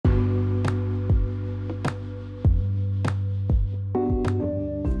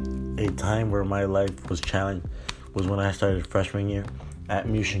A time where my life was challenged was when I started freshman year at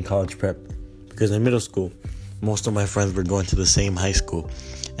Mushin College Prep. Because in middle school, most of my friends were going to the same high school,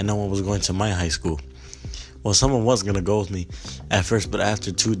 and no one was going to my high school. Well, someone was going to go with me at first, but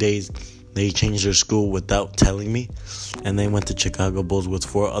after 2 days, they changed their school without telling me, and they went to Chicago Bulls with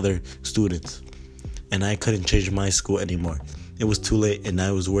 4 other students. And I couldn't change my school anymore. It was too late, and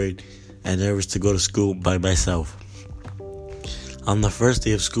I was worried and nervous to go to school by myself. On the first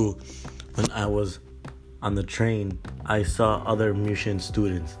day of school, when I was on the train, I saw other Mushin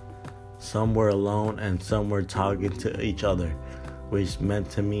students. Some were alone and some were talking to each other, which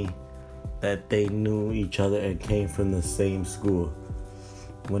meant to me that they knew each other and came from the same school.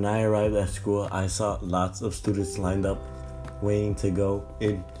 When I arrived at school, I saw lots of students lined up, waiting to go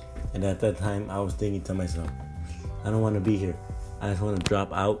in, and at that time, I was thinking to myself, I don't want to be here. I just want to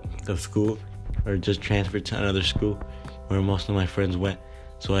drop out of school or just transfer to another school where most of my friends went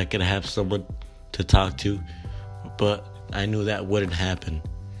so I could have someone to talk to, but I knew that wouldn't happen.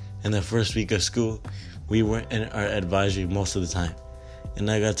 In the first week of school, we were in our advisory most of the time, and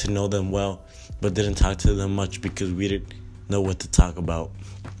I got to know them well, but didn't talk to them much because we didn't know what to talk about.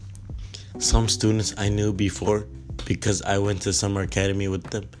 Some students I knew before because I went to summer academy with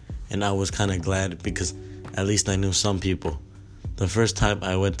them, and I was kind of glad because at least I knew some people. The first time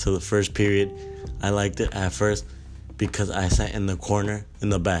I went to the first period, I liked it at first because I sat in the corner in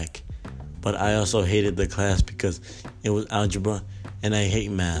the back. But I also hated the class because it was algebra and I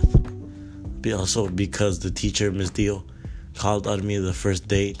hate math. Also because the teacher, Ms. Deal, called on me the first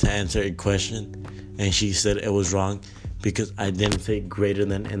day to answer a question, and she said it was wrong because I didn't say greater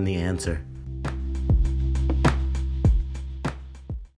than in the answer.